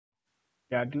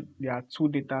there are two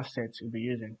data sets we'll be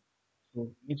using. So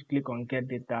you need to click on Get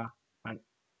Data and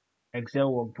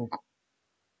Excel Workbook.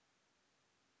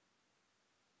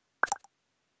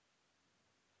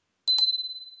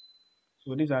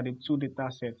 So these are the two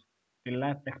data sets, the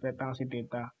life expectancy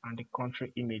data and the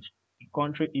country image. The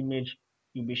country image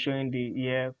will be showing the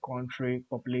year, country,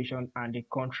 population, and the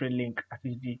country link, that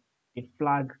is the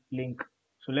flag link.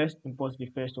 So let's import the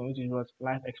first one, which is what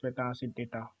life expectancy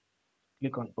data.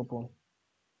 Click on Open.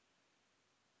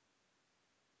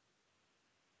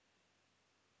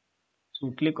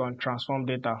 So click on Transform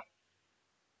Data.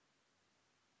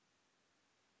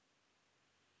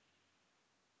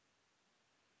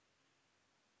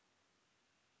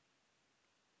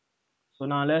 So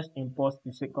now let's import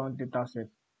the second data set.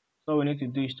 So we need to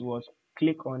do is to what?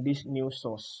 Click on this new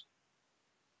source.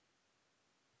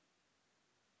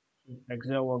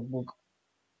 Excel workbook,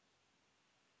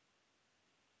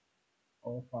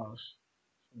 all files.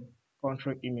 So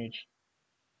country image.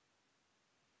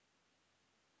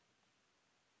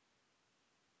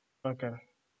 Okay.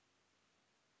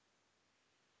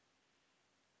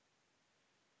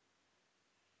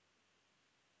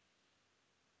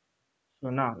 So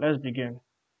now let's begin.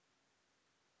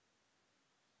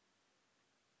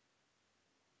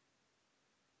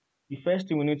 The first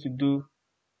thing we need to do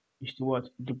is to what?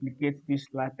 Duplicate this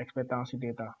life expectancy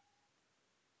data.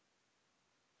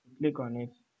 So click on it,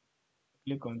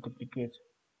 click on duplicate.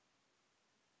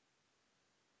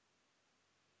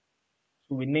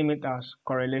 So we name it as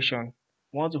correlation.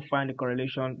 We want to find the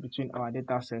correlation between our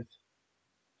data sets.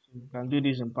 So we can do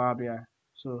this in Power BI.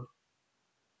 So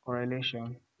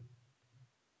correlation.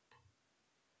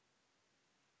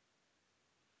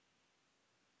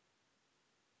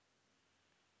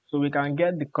 So we can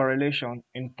get the correlation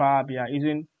in Power BI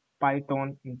using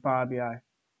Python in Power BI.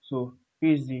 So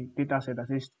this is the data set that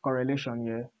says correlation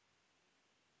here.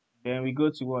 Then we go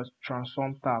to what?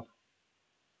 Transform tab.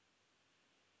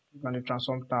 Click on the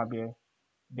transform tab here.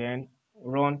 Then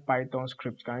run Python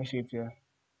script. Can you see it here?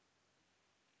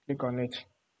 Click on it.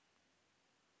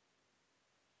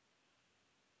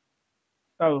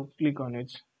 So click on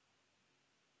it.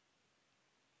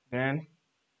 Then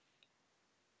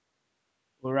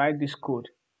we'll write this code.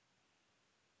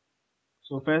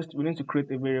 So first we need to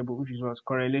create a variable, which is what?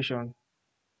 Correlation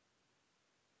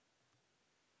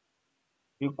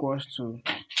equals to.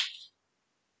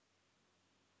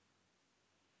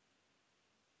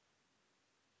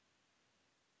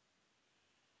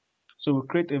 So we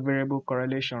create a variable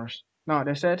correlations. Now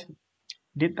they said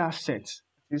data set.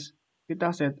 This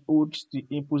data set holds the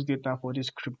input data for this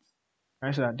script.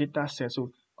 And so that data set.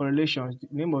 So correlations, the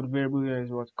name of the variable here is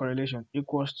what? Correlation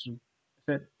equals to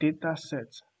set data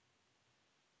set.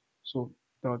 So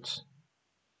dot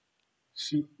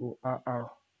CORR.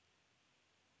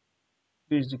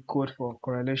 This is the code for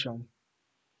correlation.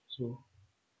 So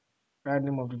write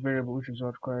name of the variable, which is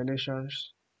what?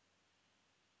 Correlations.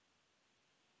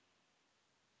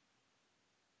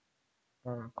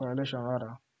 Correlation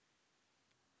rather.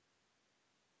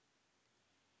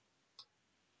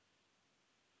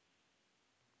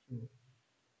 So,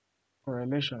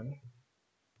 correlation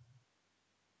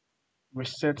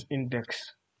reset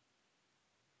index.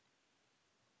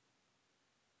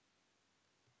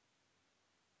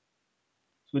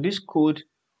 So this code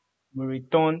will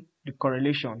return the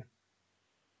correlation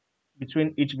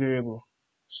between each variable.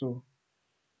 So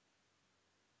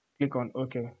click on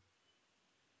OK.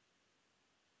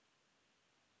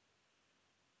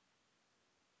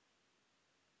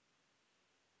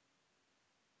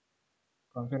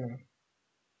 Continue.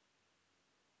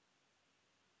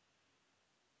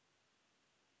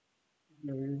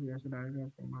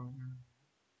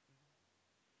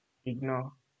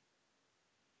 Ignore.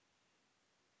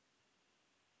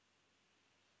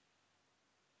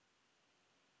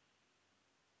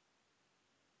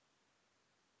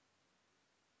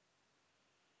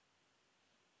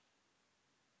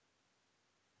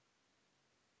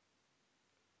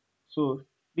 So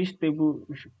this table,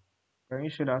 can you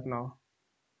see that now?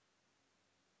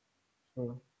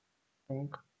 So I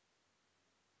think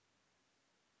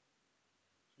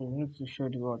so we need to show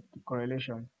the what? The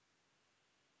correlation.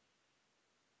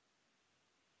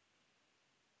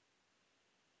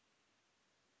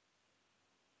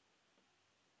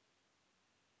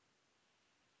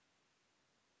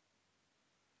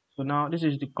 So now this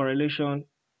is the correlation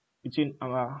between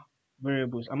our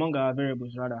variables, among our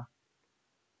variables rather.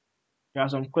 There are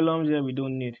some columns here we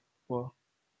don't need, but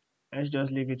let's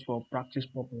just leave it for practice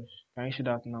purpose. Can you see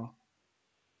that now?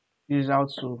 This is how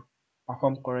to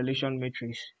perform correlation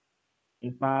matrix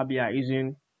in Power BI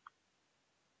using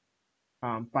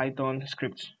Python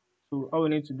script. So all we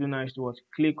need to do now is to what?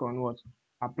 Click on what?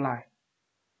 Apply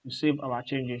to save our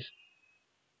changes.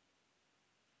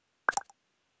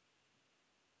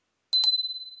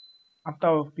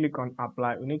 After we click on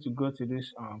apply, we need to go to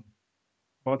this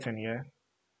button here.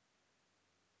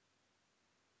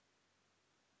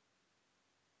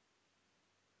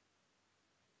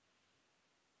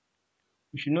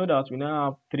 We should know that we now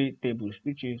have three tables,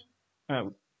 which is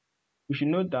we should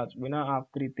note that we now have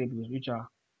three tables, which are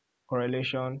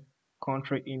correlation,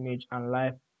 country image, and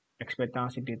life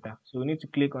expectancy data. So we need to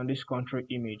click on this country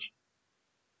image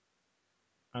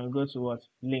and go to what?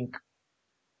 Link.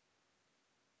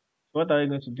 So what are you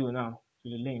going to do now to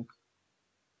the link?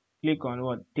 Click on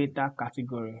what? Data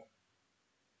category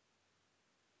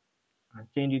and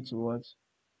change it to what?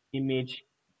 Image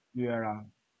URL.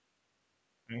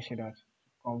 And you see that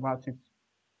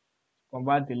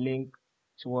convert the link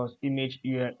towards image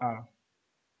URL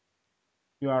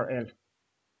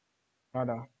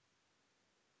rather.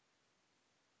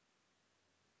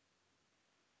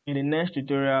 In the next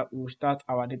tutorial, we'll start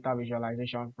our data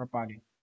visualization properly.